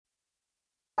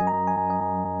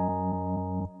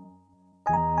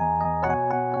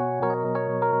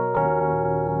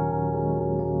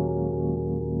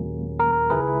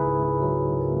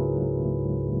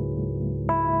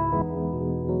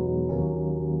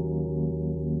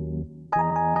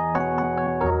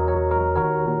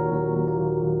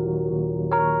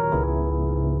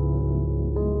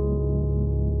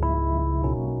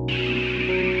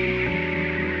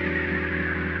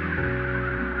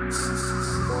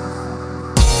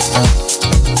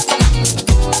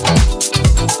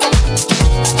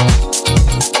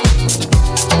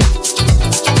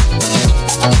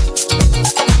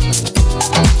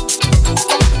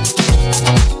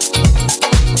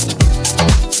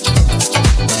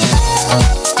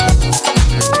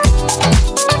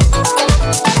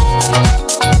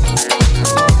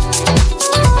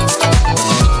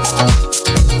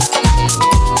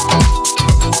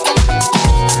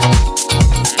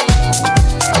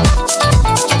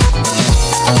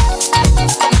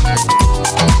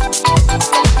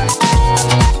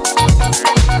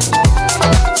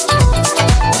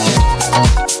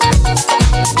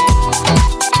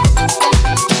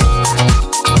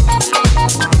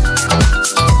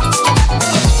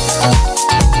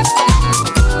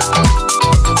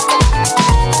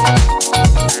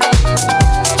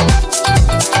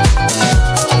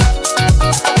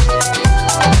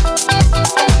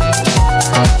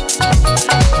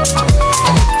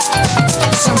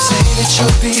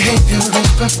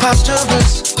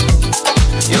preposterous.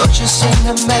 You're just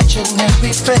an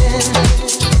imaginary friend,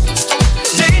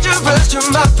 dangerous to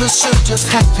my pursuit of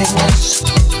happiness.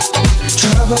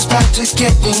 Trouble's about to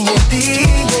get me in the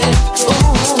end. Ooh,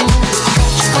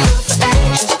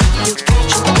 you got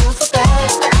your girl for bad.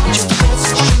 Your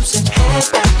fancy shoes and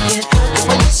handbag can't help it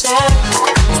when you're sad.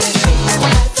 Ain't no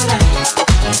half for that.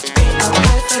 Ain't no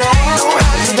half for that. Ain't no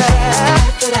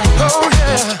half for that. Oh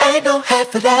yeah. Ain't no half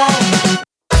for that.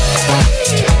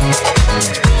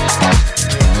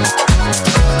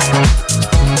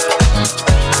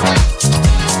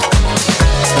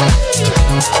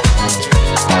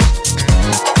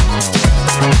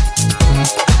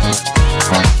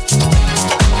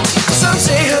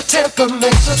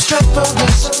 Makes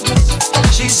obstreperous.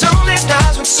 She's only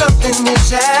dies when something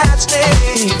is at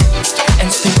stake.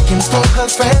 And speaking for her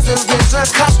friends, there is a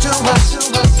cost to us.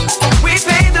 We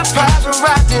pay the price for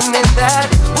riding in that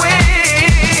way.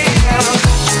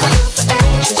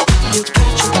 You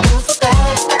got your girl for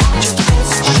bad. Your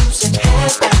fancy shoes and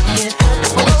handbag can't help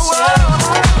it when it's sad.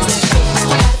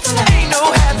 Ain't no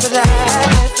half for that.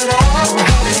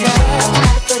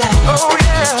 Oh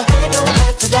yeah. Ain't no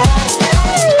half for that.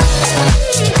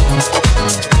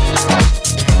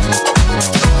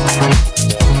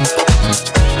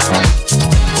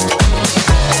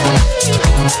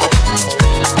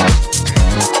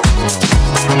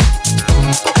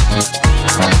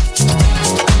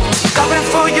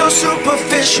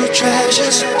 Superficial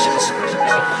treasures,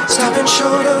 stopping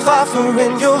short of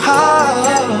offering your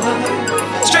heart.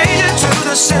 Straight into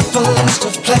the simplest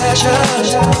of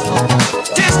pleasures.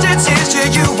 Distance is to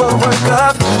you a work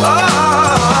of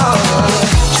art.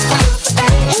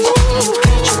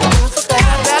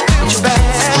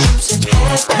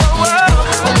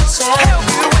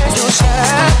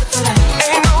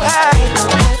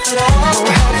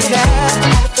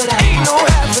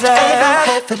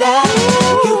 For that,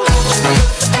 you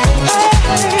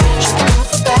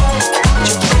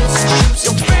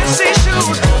your fancy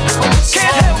shoes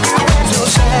can't help you when you're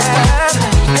sad.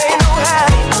 Ain't no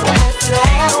half for that.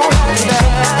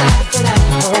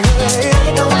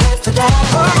 Ain't no half for that.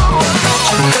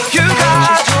 You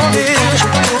got your deals,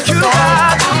 you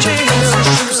got your deals,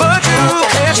 but you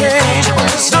can't change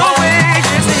the way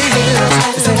you feel.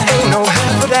 Ain't no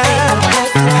half for that.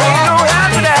 Ain't no half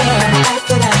for that.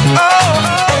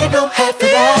 Oh, ain't no half for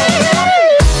that.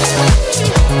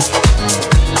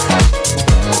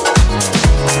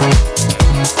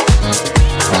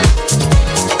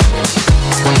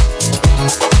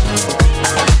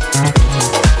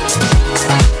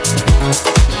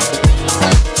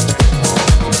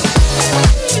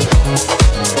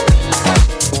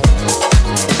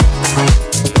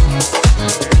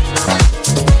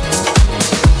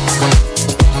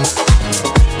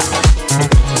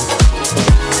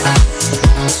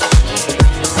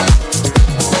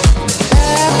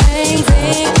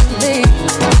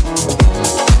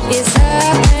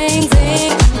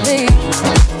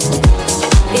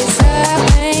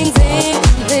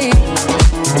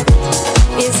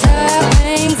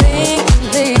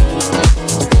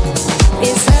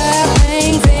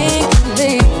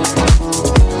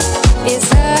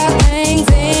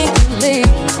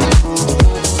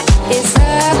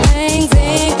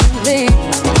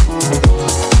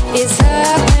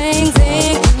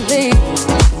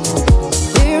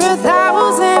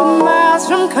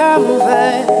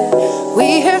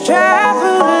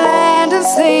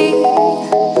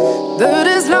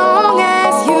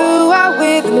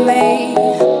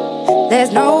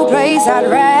 I'd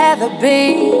rather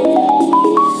be.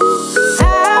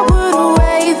 I would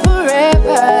wait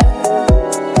forever,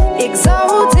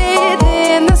 exalted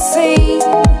in the sea.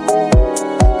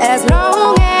 As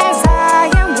long as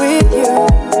I am with you,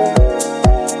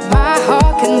 my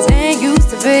heart continues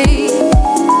to beat.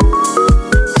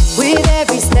 With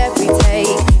every step we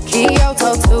take,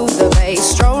 Kyoto to the bay,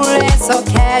 strolling so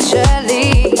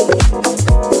casually.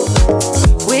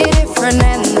 We're different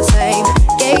and the same.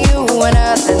 Gave you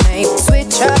another name,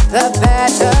 switch up the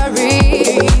battery.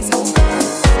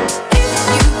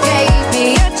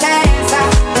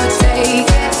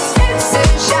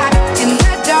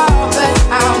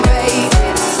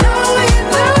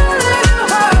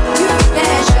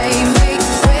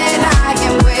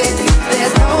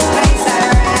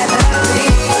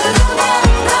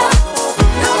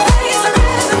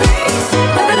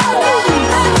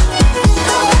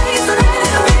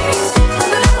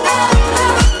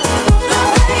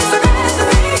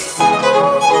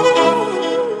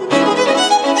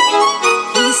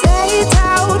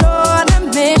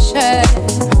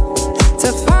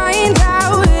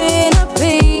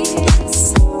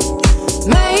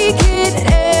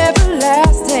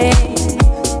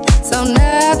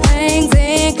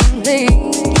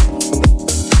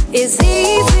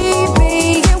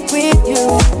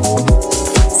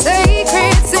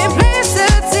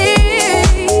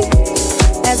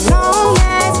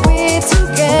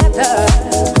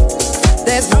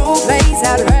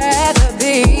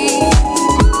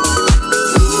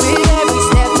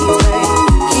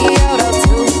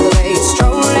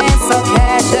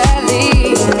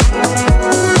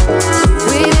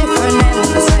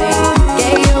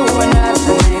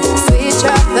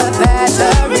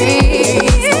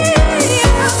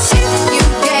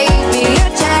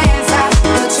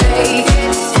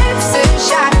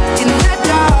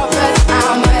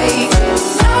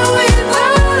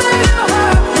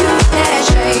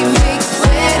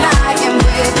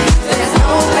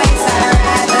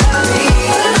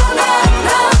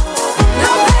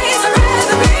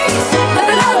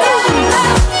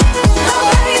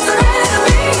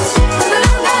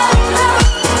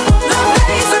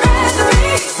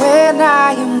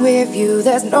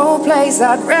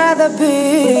 I'd rather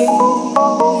be.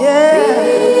 Yeah.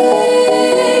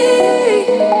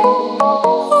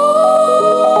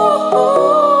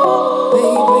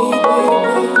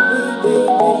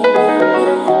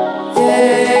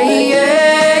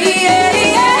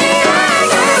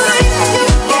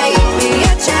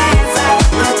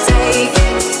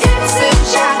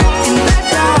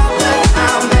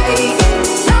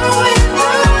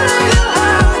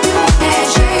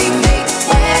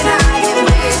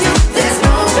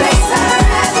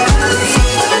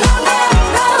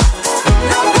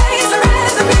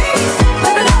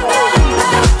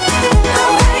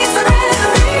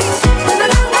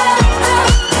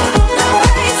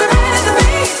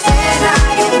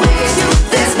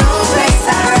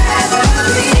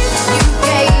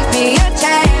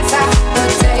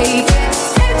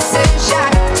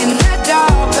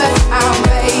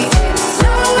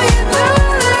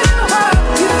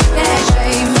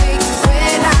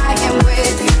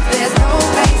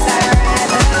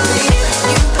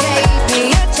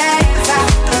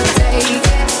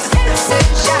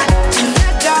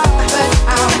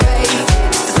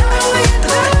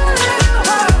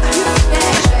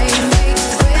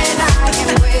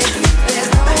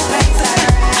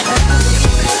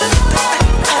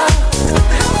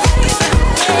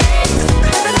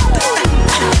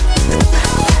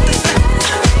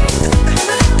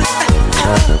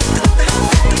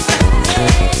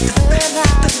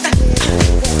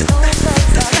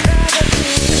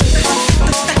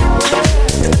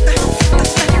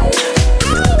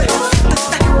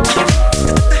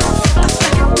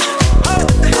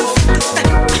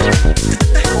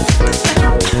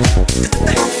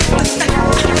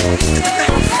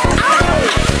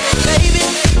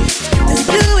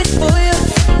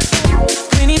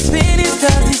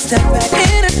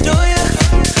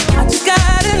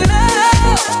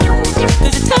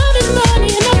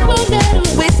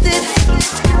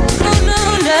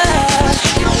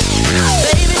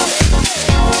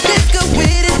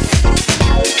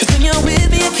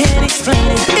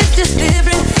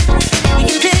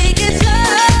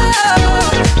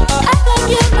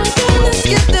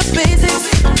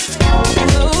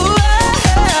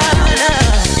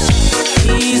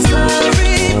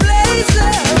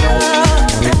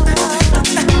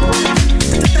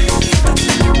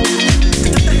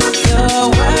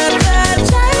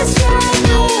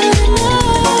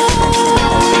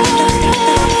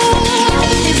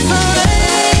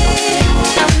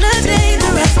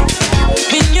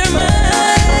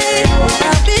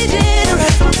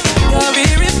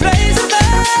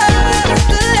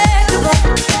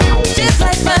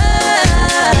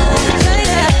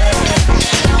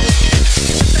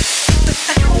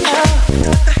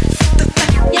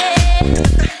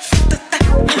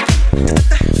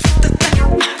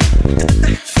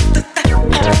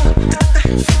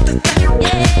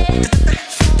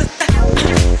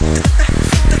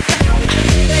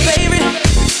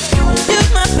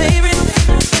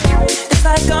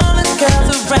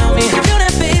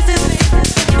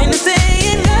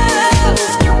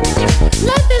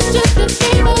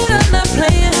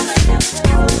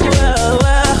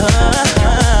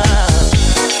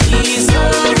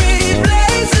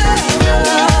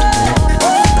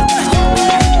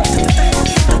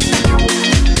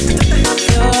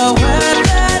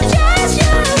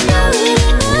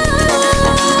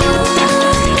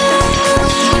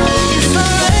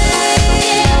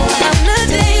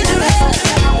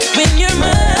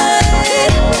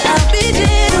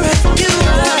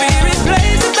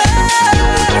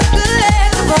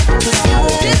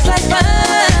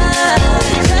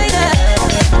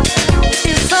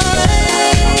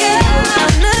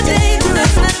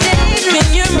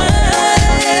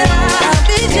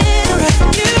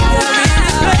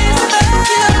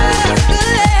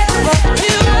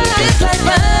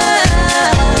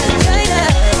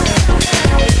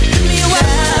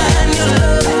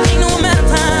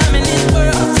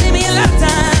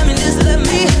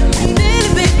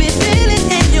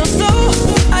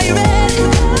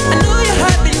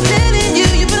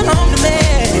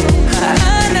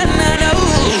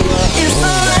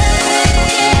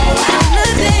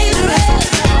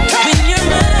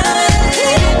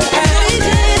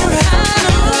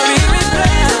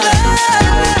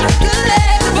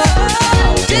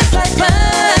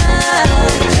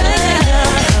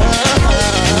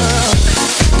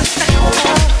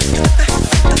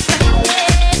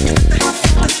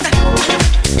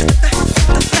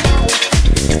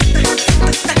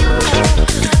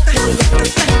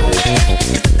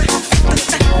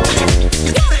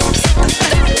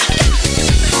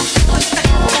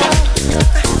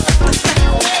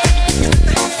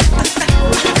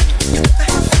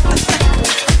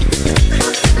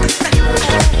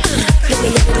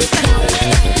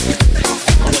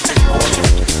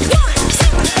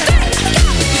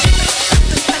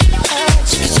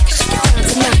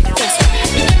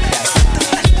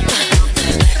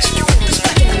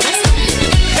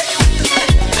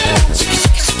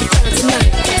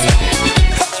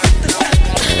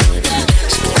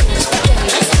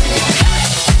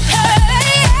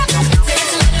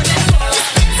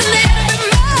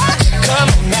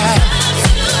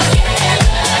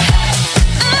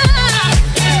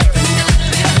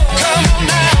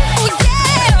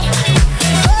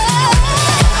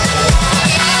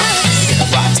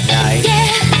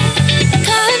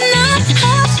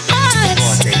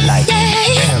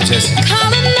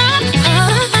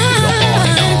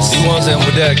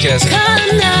 Cassidy.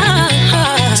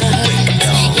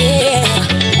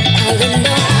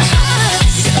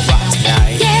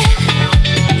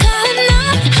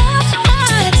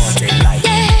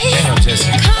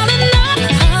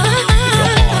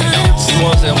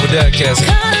 With that,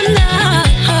 Cassidy.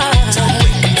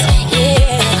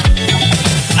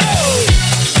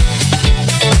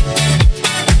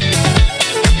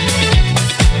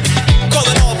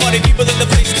 Calling all party people in the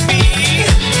place to be.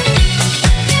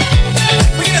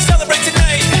 We're gonna celebrate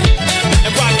tonight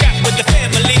and rock out with the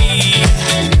family.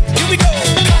 Here we go.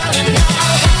 Calling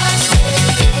all hearts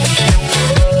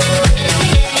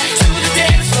to the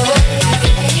dance floor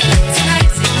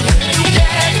tonight.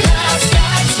 Let love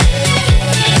start.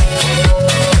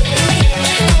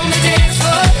 On the dance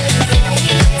floor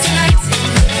tonight.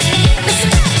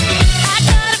 I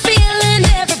got a feeling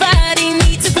everybody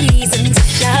needs a reason to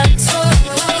shout.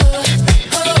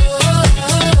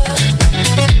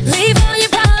 Leave all your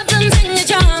problems and your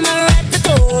drama at the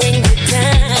door and get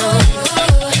down.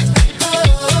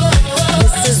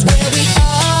 This is where we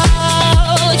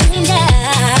all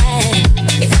unite.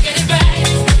 If we get it right,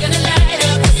 we're gonna light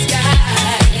up the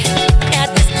sky. At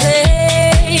this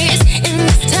place, in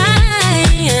this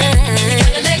time,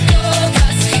 gotta let go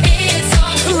 'cause it's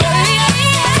alright.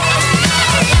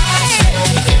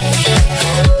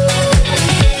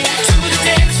 To the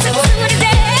dance floor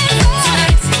tonight.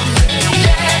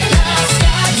 Let love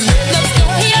start. Let's go,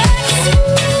 yes.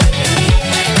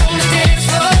 On the dance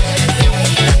floor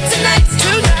tonight.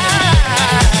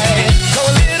 Tonight, go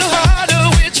a little harder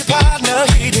with your partner.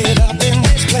 Heat it up in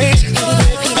this place. Heat it up,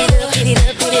 heat it up, heat it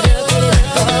up, heat it up, heat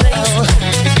it up.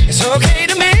 It's okay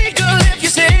to make a if you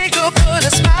say go put a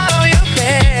smile on your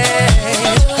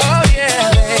face. Oh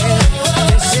yeah, babe.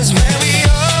 This is where we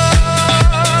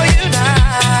all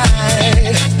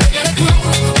unite.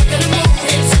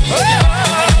 Oh,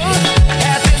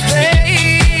 at this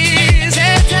place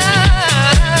and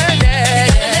time, yeah.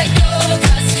 Let go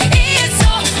 'cause it's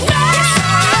alright.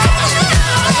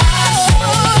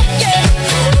 Yeah.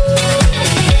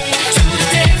 To the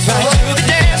dance floor Right to the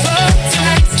dance floor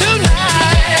tonight.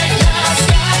 tonight. Let love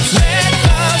start. Let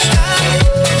love start.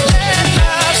 Let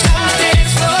love start.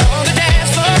 Dance floor On the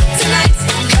dance floor tonight.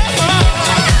 come on.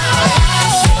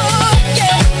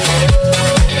 Yeah.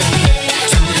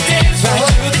 To the dance floor Right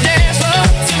to the dance floor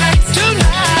tonight.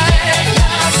 tonight. Let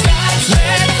love start.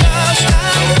 Let love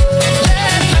start.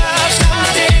 Let love start.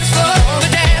 Dance floor On the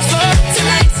dance floor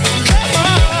tonight. come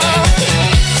on.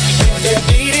 They're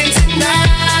beating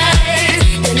tonight,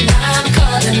 and I'm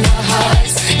calling the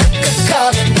hearts,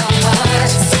 calling the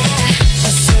hearts.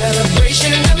 A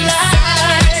celebration of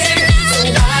life,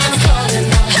 and I'm calling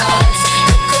the hearts,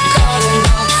 calling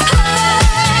the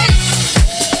hearts.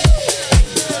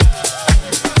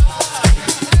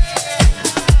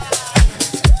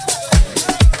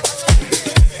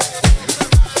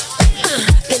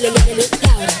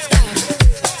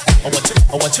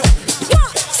 I want to.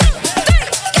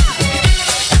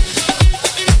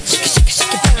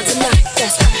 Shake it down tonight,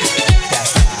 that's right.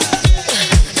 That's right.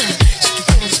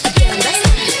 Shake it down, that's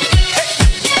right.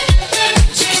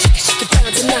 Shake it down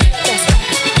tonight, that's right.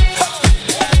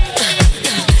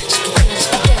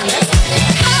 Shake it down, that's right.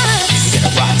 We're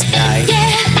gonna rock tonight.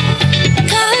 Yeah,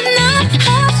 calling up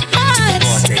hearts.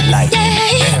 All day light. Yeah,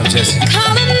 Damn, Jessie.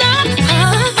 calling up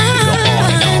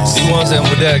hearts. You want something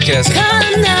with that, Cassidy?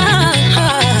 Calling up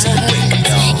hearts.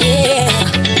 Yeah,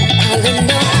 calling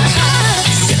up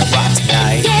hearts. We're gonna rock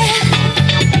tonight. Yeah,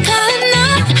 calling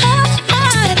up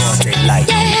hearts. All day light.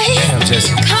 Yeah, Damn,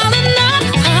 Jessie. calling up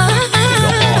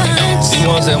hearts. You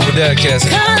want something with that,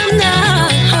 Cassidy? Calling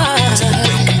up hearts.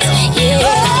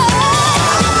 Yeah.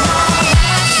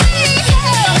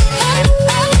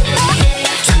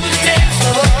 To the dance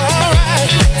floor.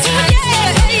 Alright, you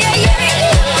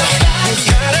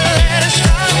gotta let it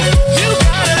start. You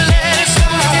gotta let it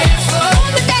start.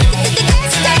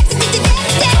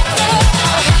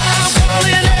 I'm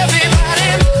calling everybody.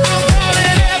 I'm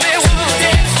calling everyone.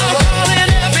 I'm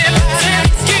calling everybody.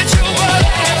 Get your butt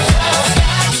up.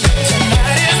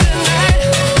 Tonight is the night.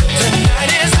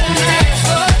 Tonight is the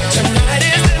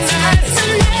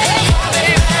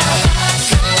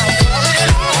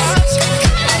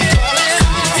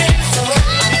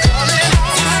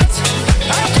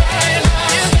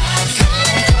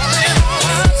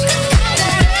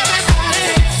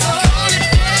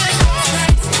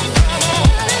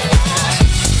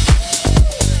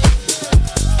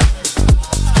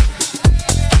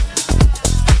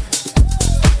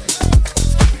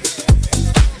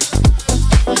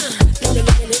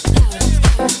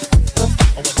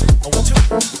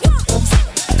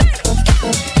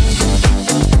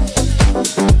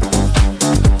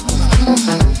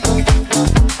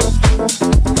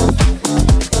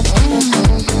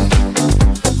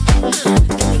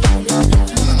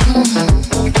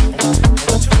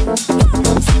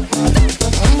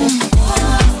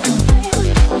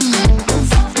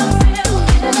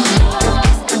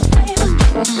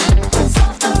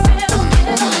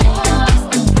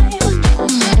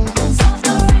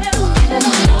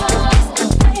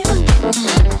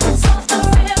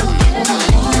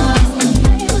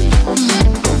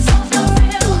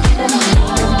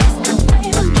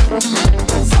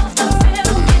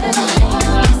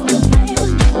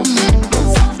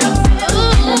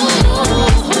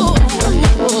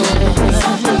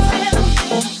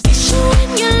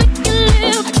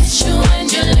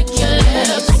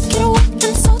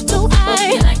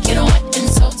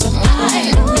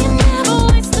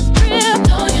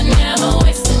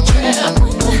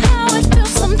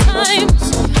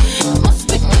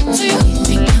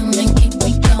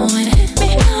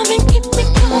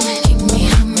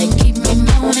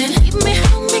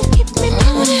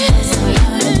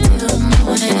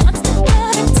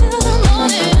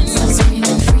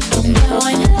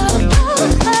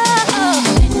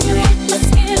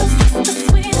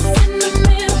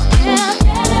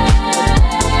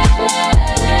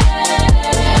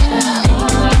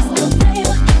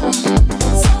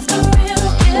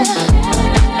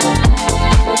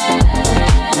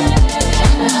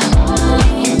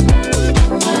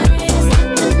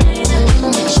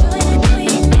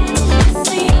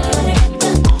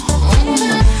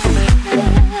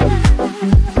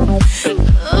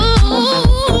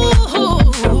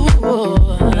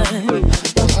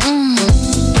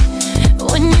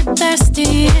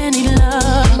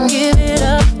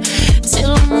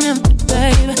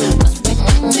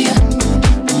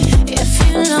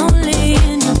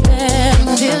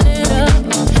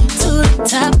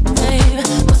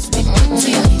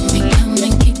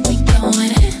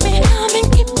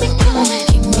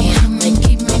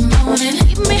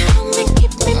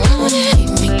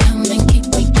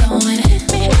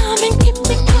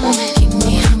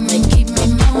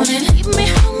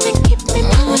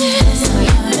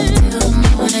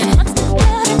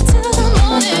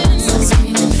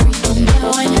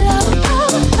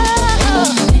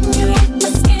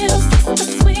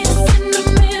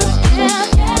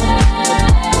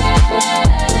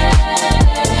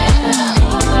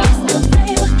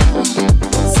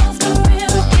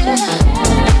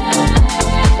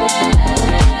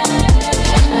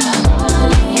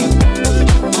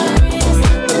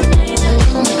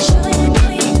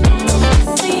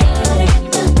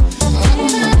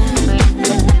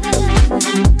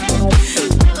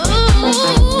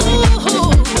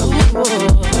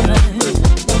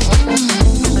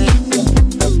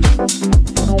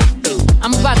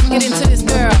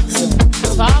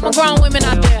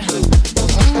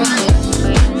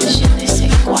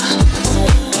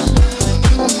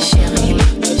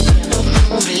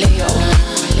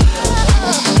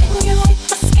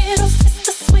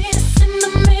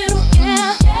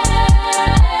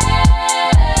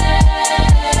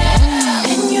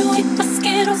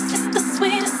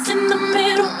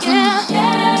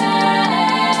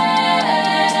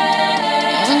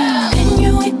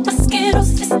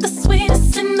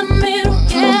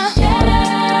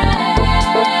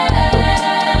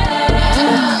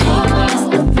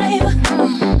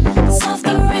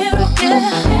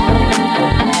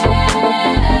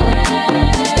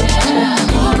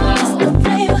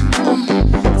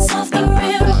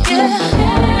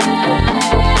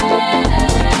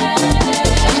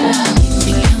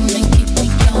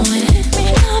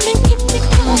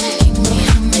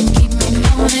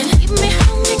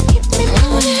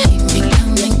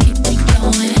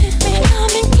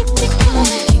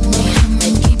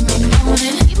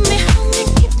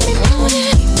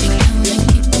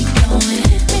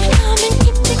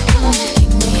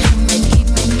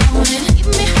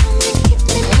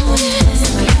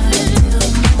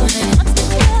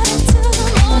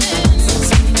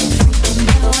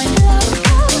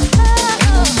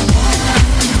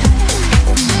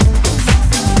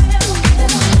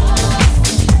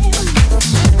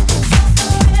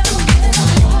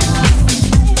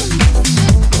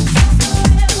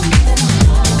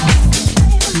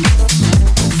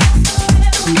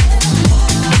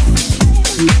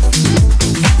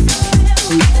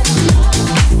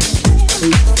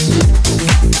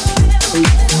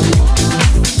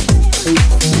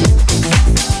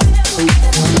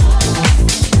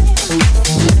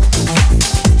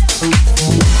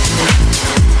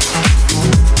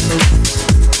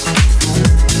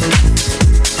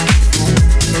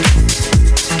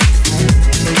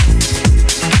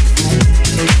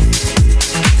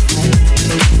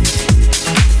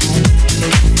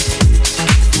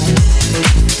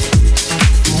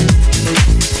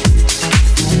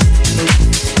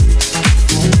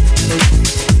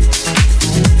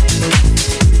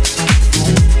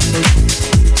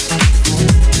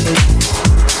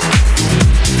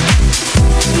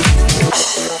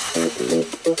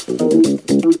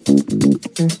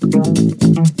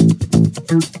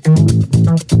When I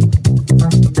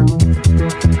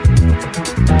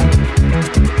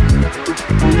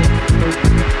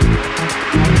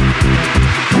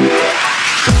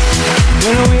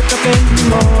wake up in the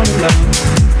morning light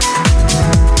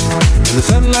and the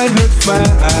sunlight hurts my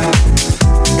eyes,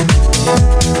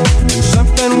 and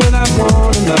something without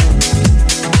warning love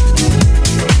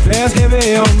bears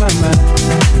heavy on my mind.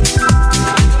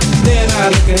 Then I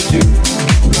look at you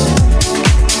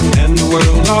and the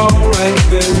world's alright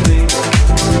with me.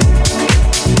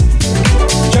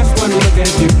 Just one look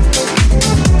at you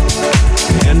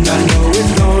and I know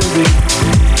it's gonna be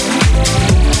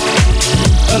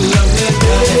a lovely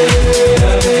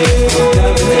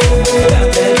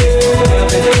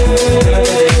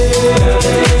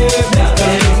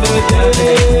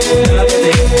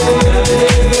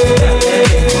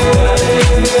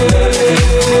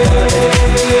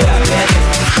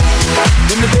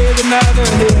when the day that neither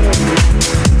here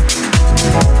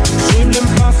seemed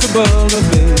impossible to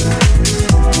be,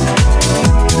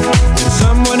 and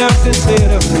someone else instead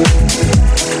of me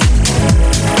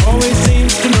always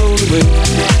seems to know the way.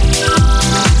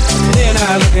 Then I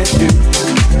look at you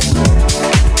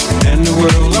and the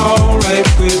world's alright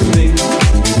with me.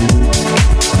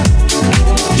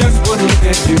 Just one look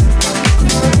at you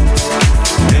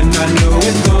and I know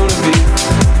it's gonna be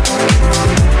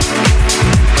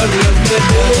a lovely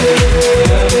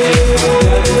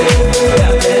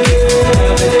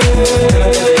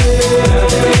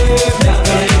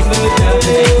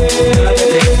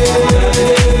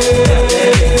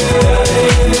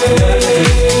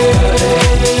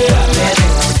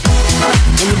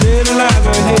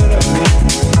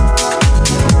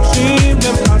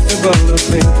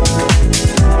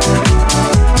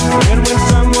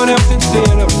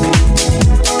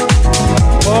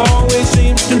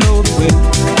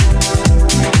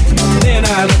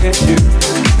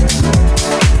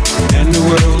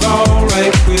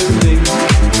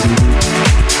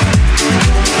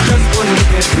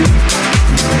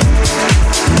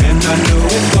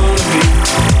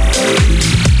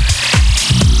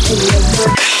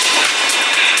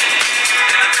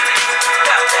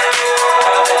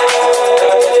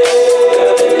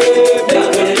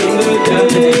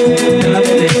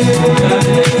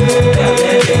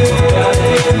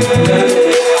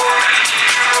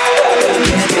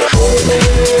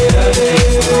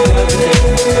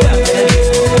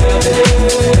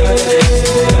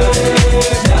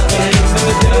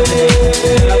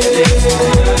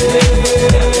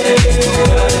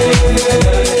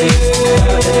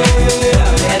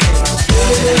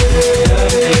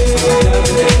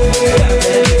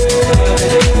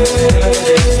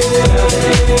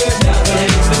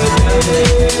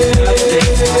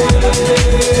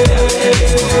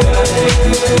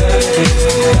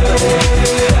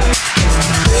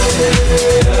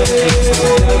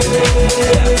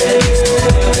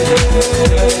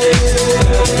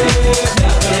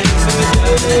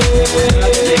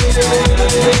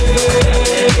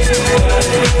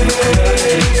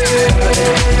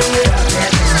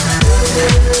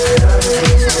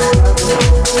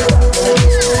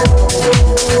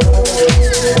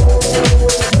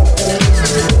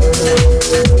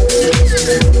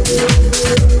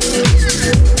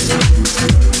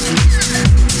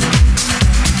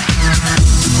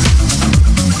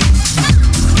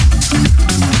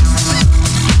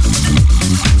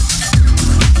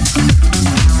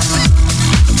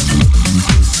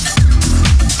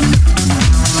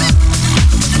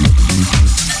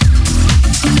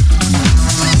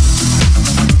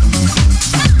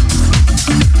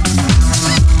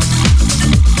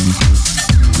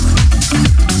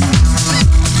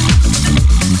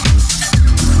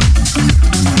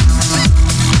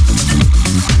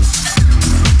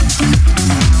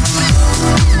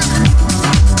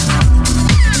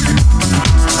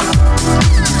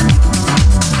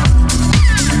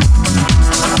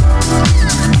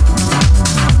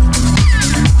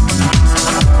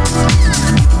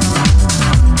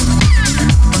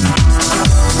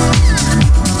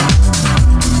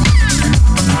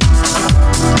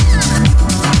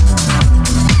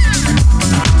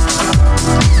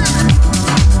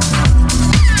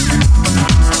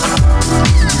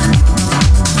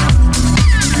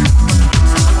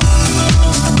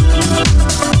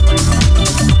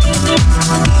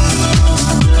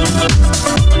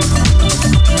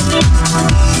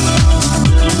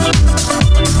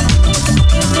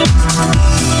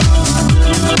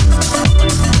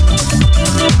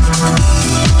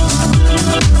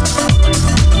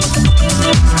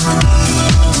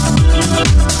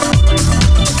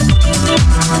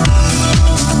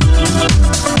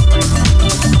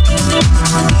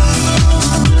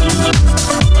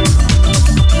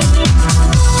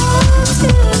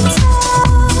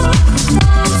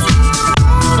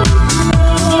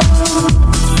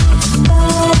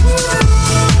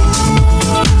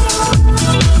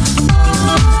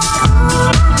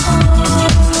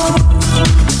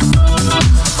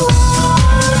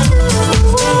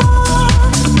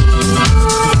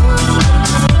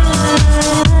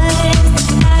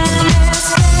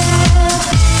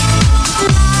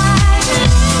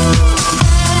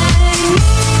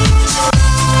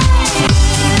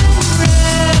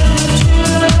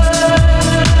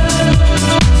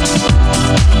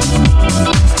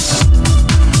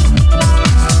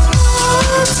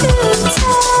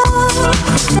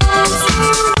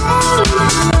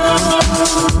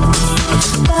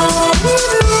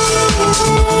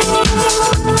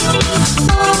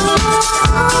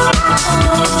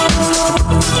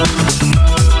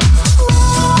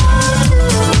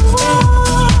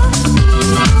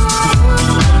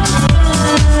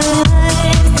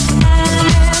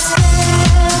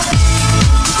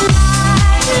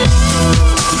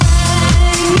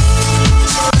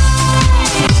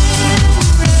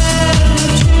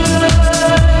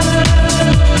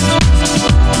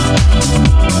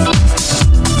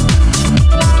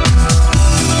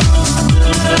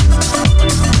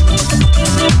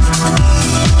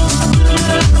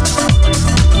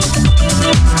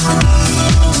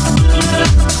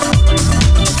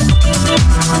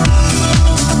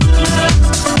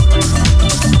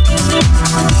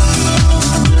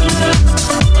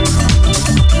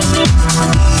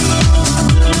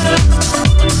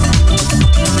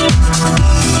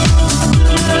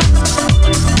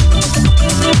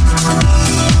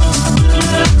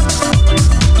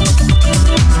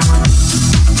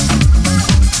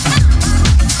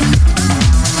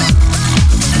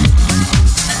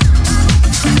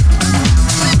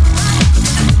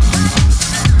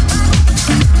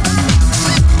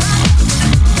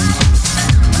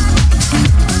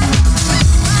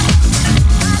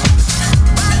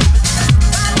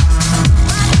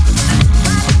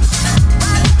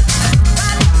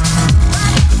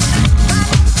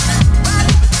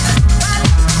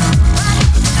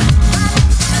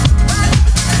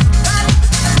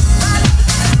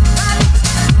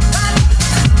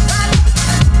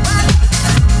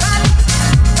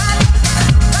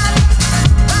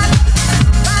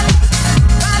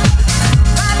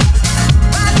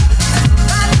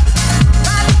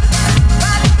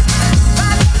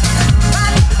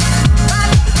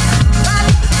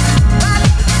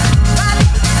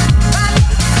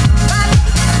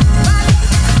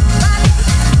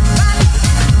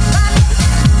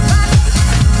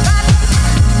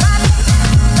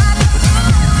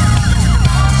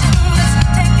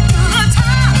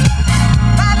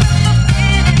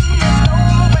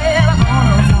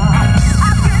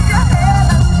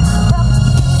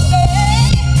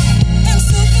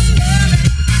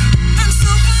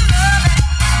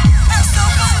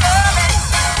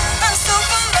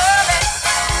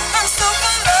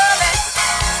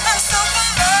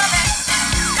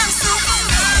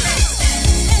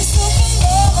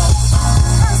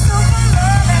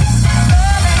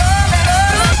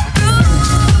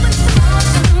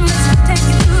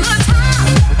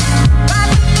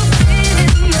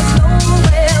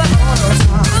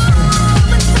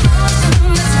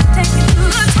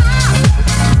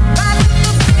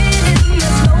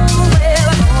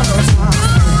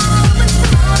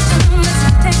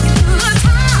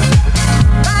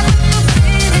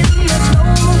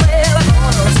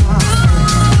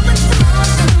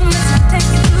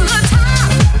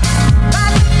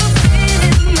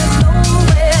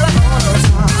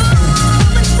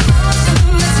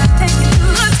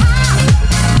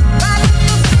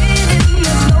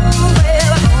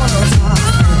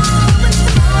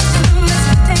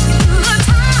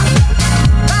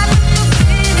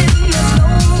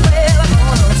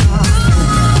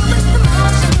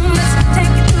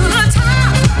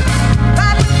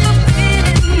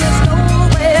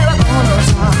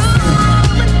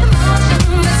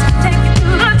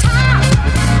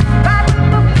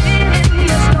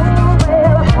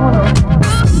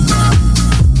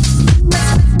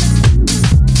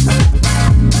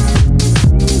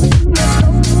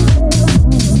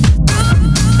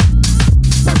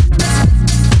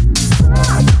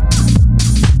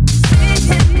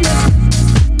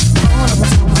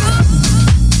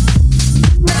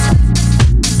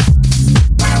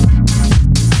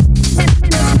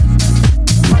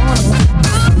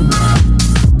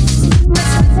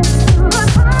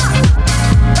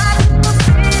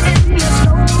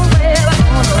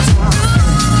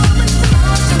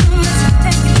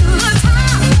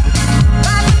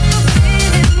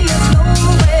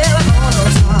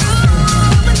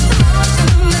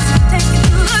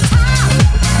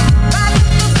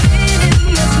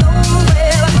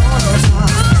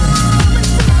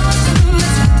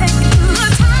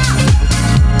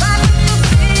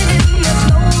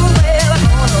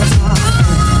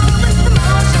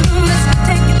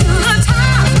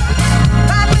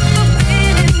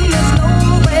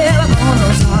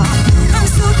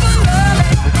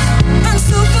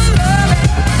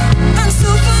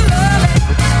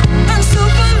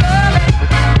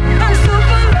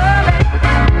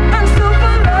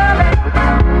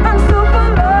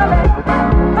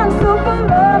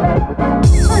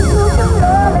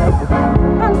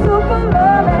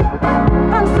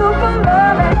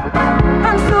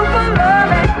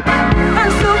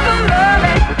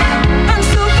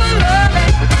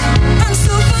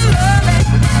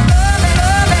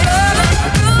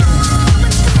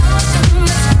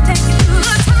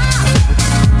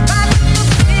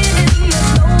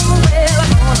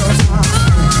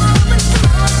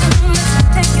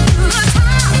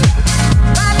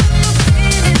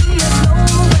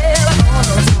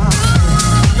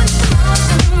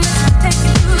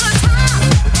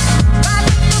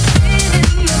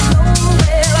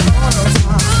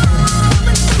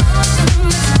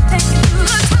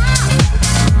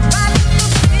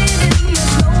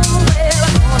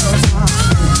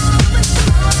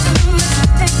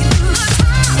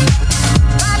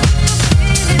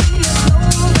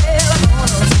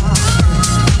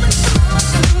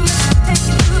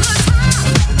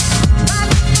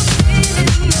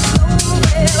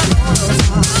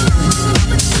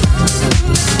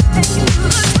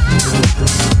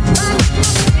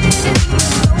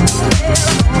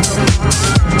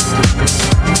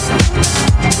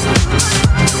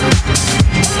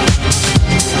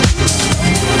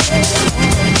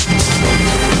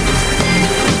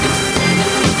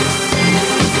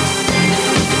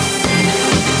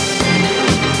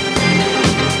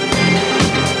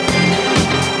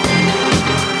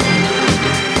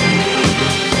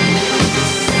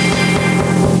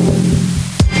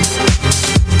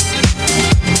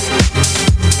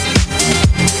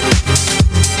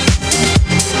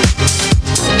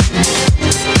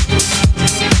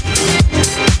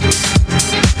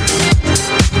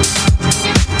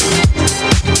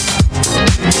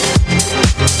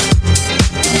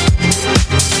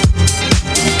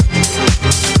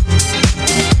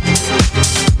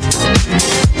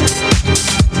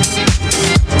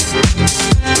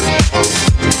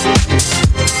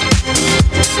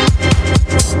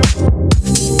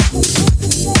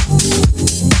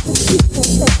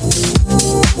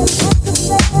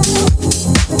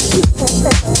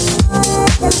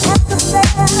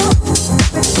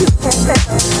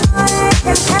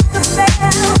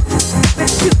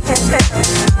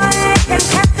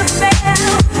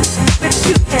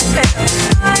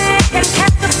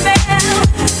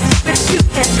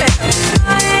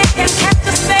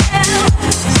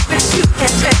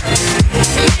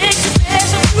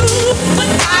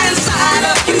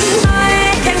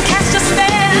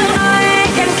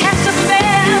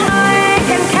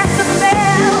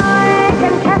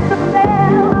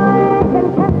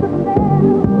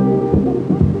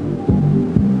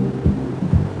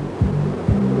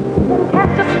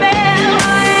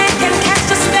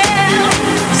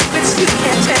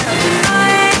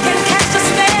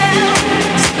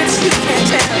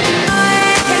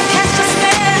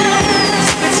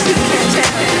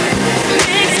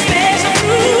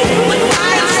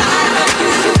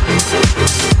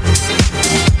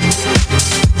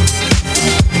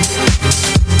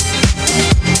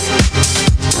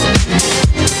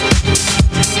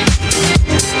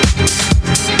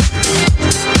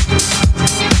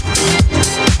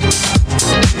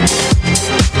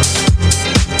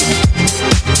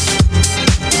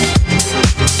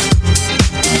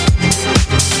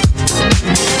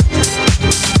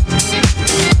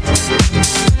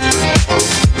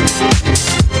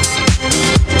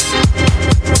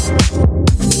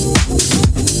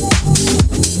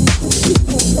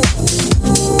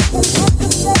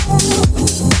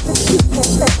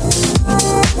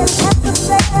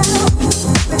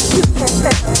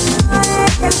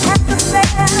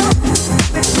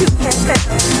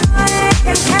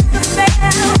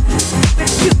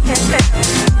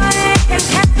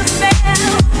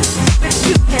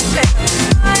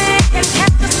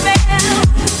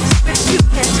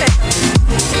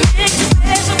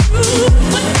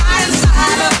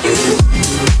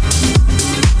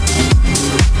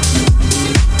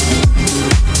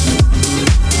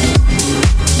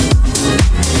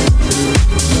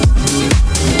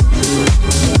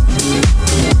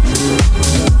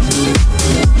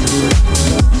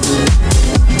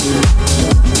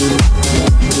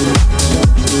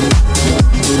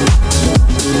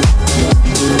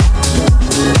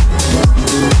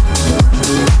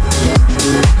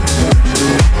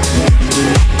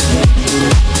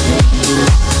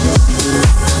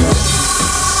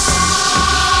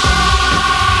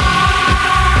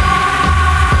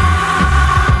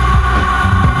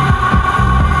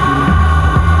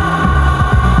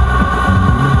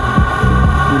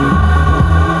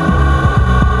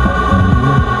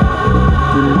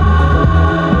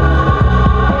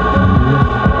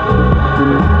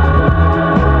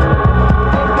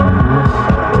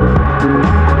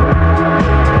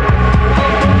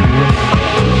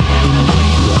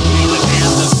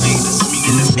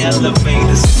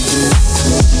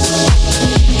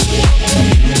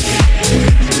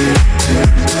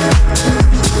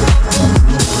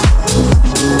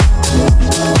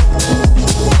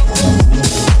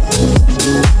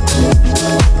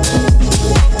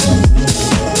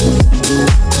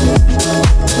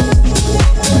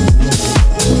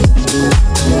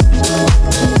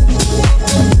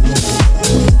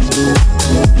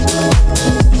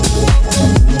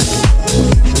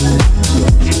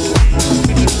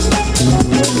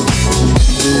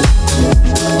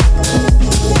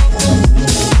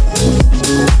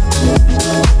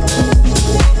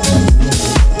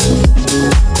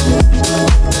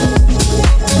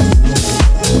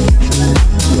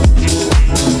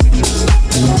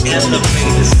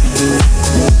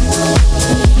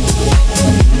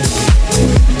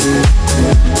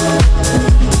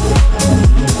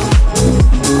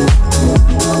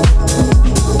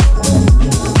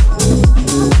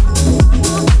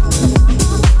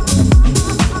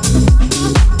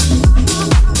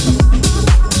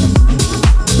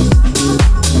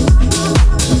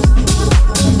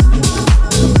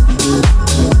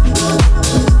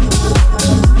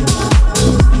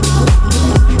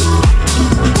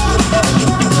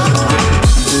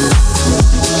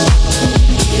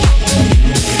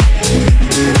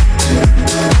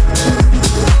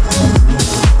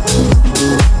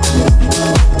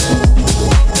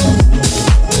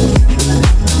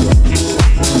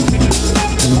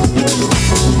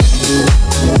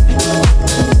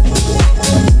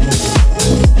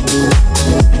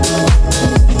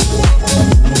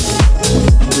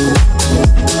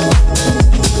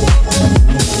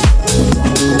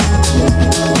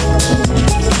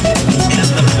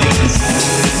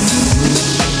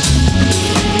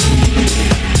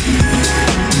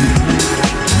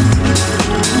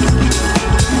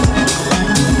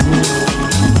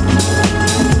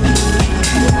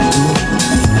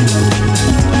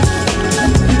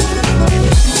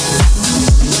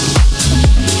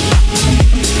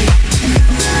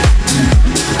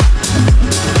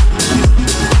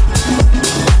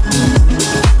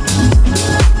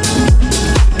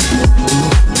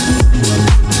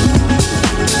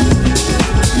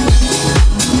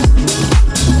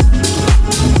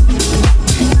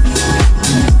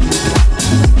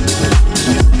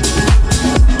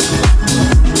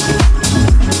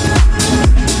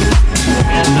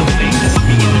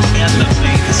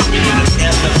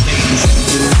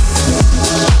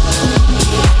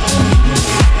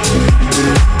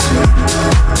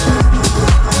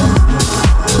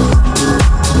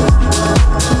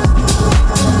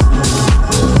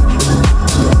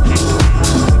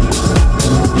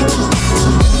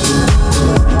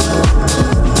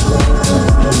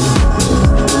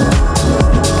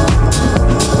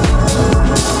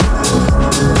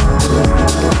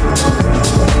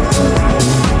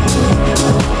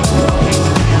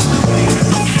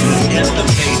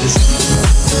you.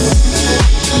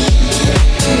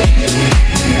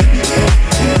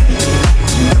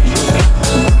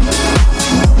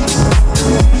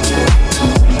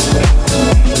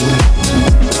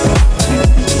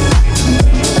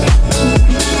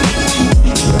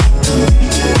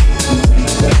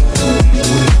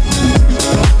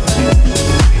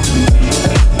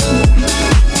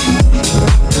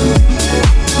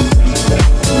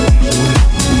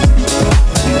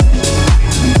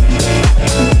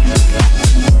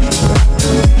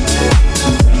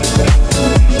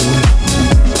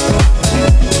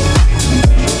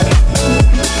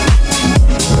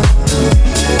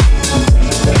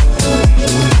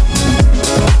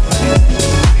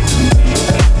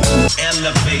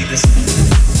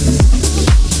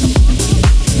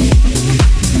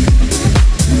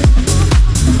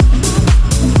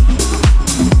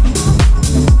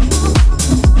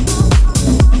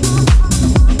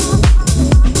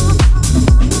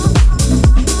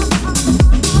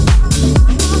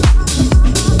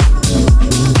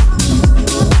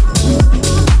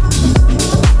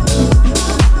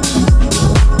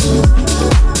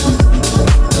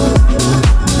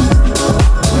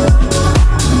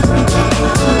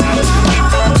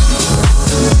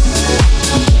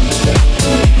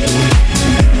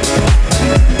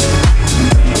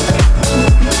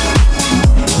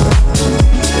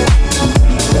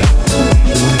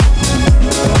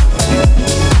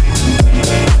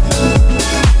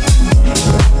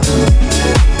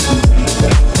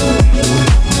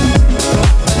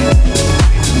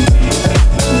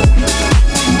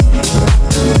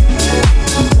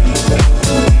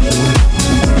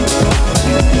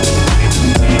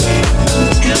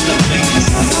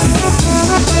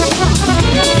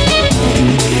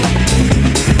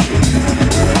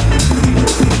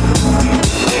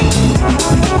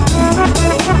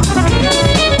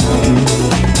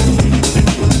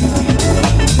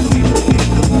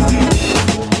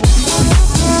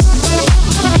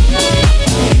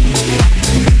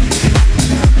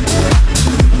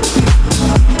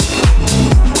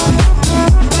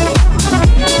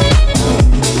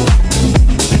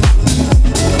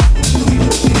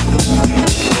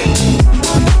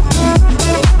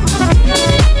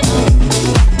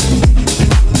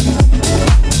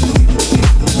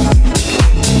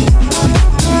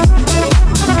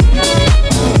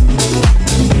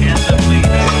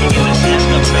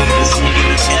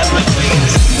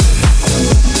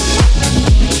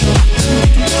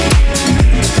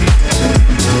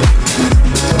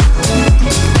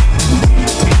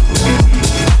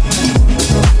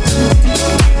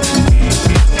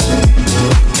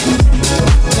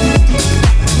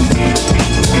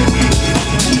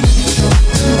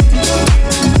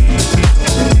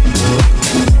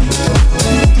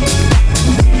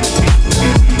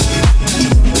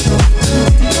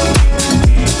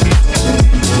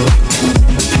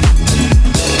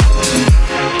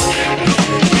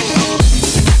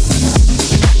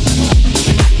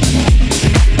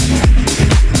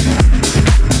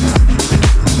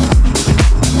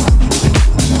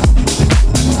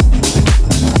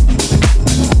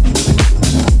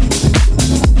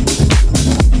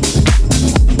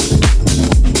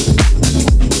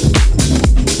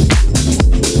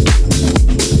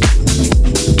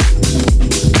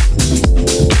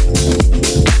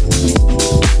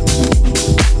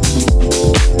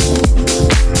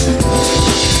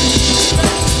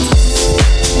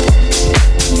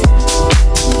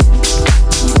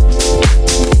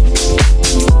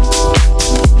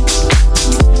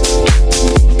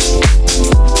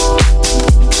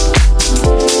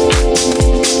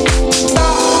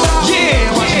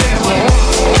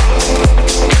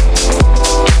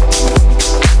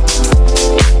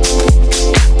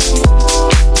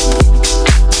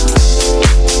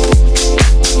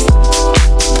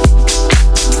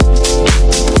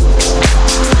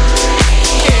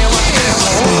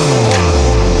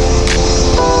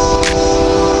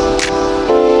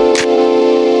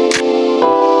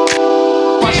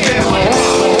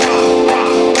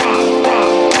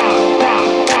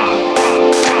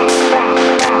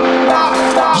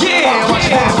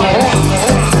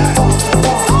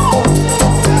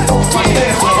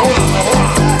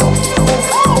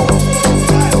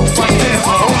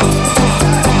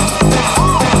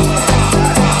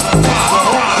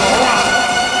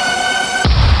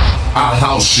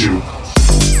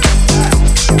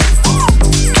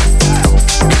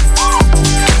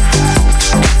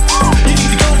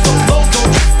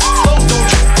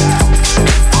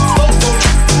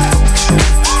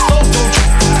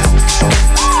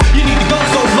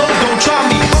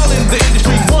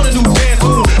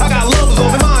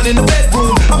 In the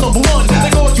bedroom, I'm number one. They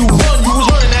call you run, you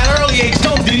was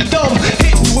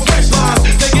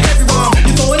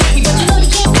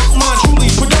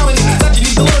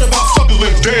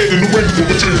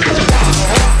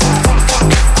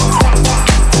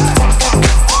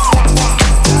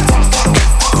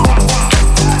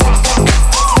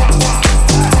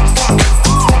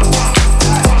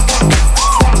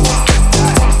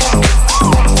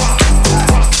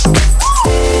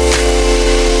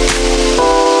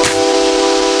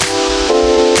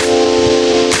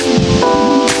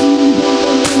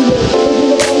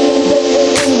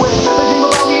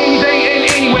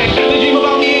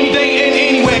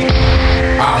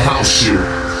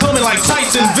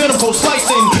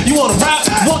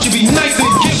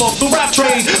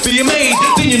train, being made,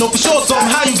 then you know for sure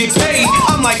somehow you get paid.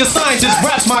 I'm like a scientist,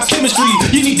 rap's my chemistry.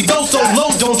 You need to go so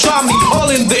low, don't try me.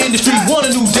 All in the industry, want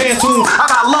a new dance tune. I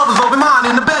got lovers over mine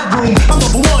in the bedroom. I'm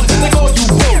number one, they call you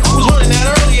broke. Was running that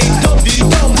early, ain't dumb, did you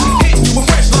dumb? Hitting you with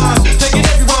fresh lines, taking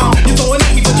every rhyme. You're throwing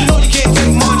at me, but you know you can't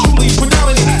take mine. Truly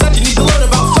predominant, that you need to learn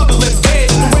about sucker left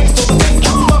bad. In the ring, so the thing,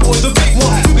 my boy's the big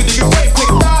one. You can dig it right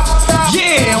quick, stop.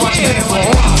 Yeah, watch that for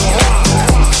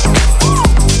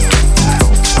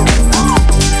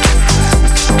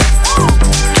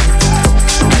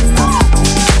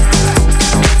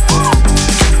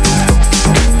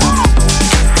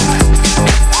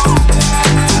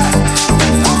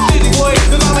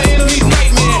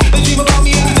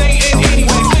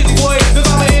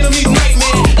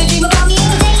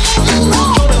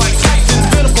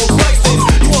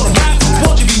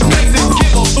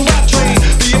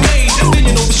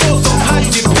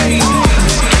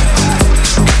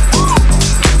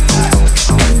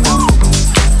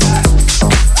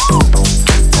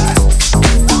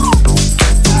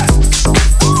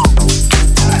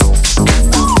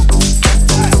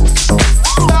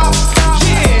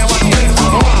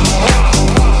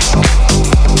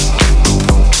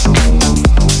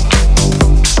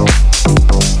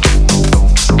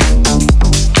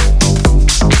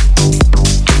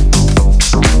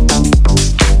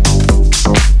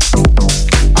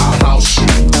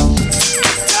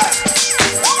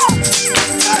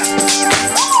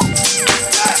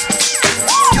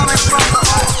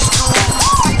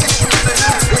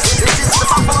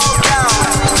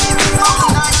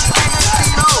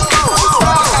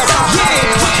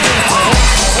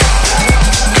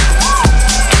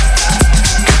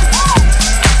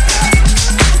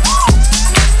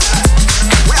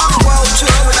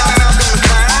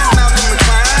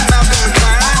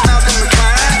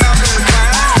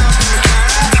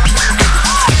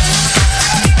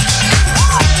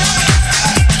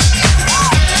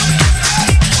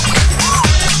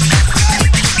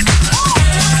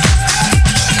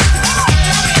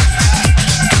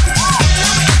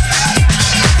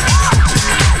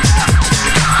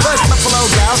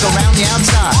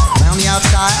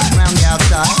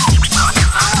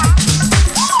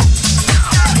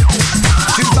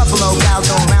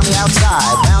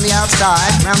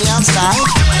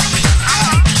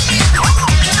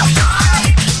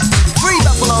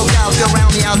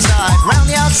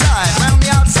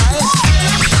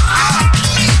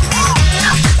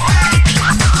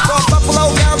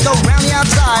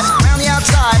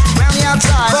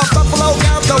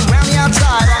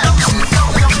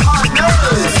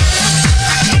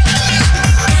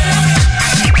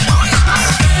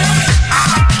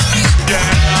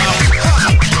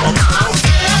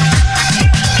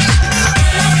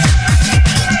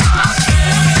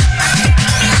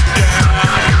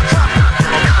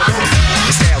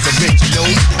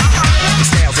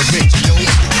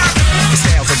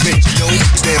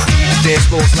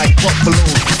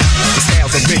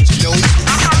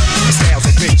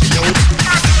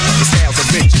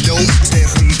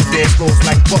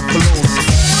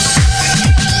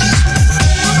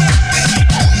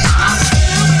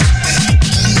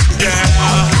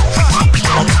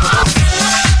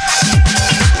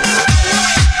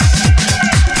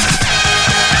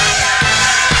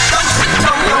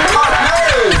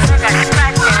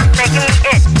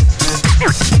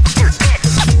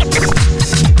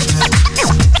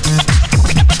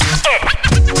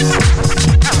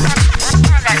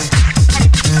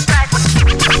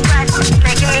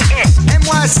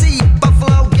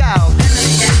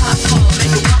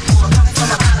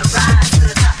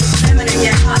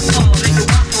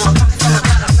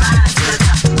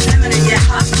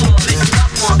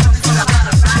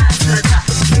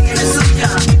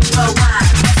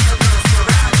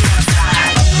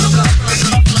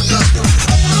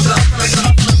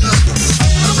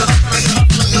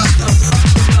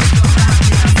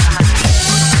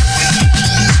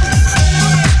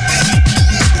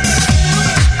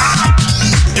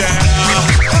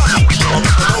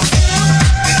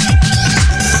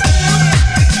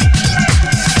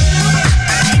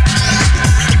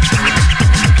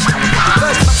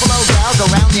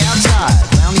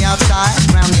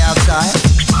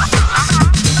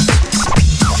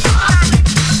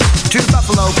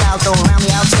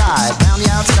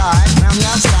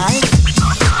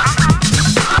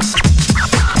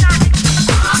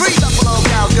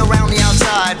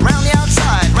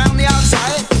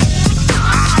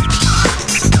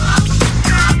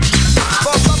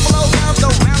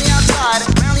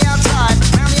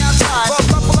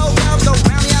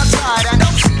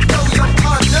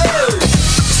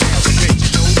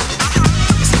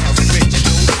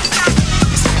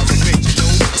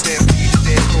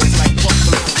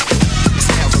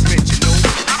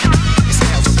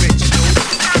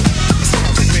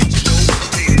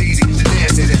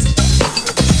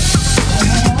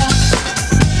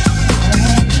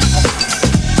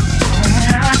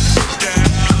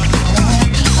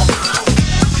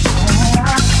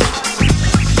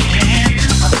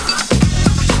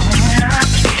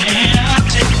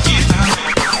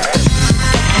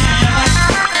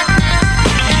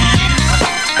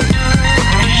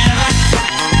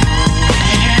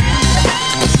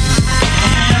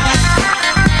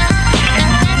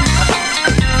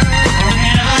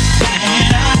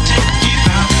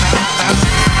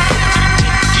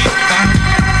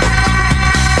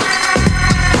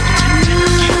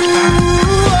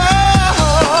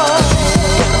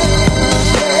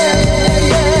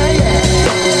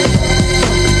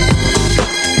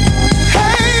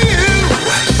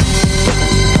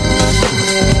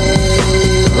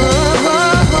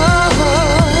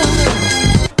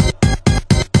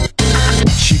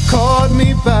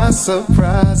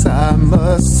surprise, I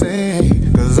must say,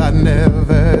 'cause I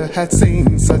never had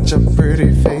seen such a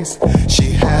pretty face. She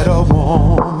had a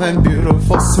warm and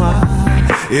beautiful smile.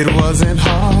 It wasn't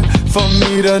hard for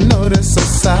me to notice her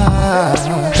side.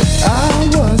 I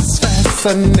was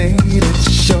fascinated,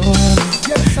 surely.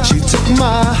 She took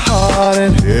my heart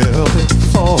and held it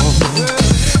for me.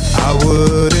 I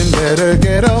wouldn't let her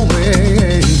get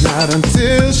away, not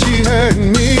until she heard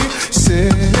me say,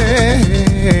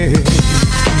 yeah.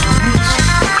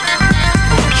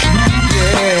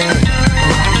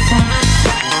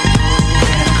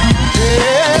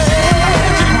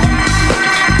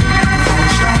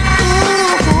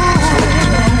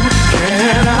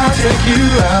 Can I take you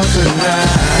out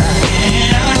tonight?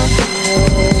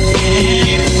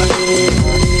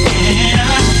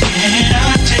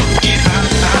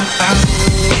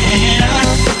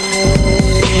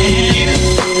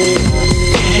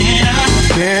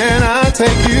 Can I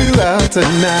take you out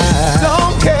tonight?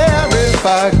 Don't care if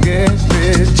I get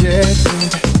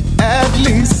rejected. At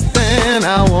least then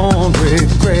I won't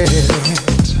regret it.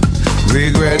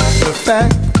 Regret the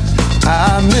fact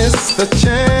I missed the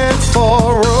chance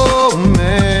for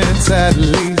romance. At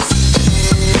least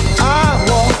I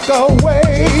walk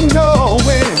away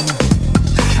knowing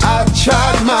I've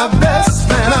tried my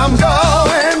best and I'm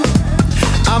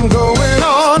going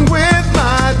on with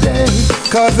my day.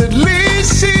 'Cause at least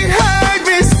she has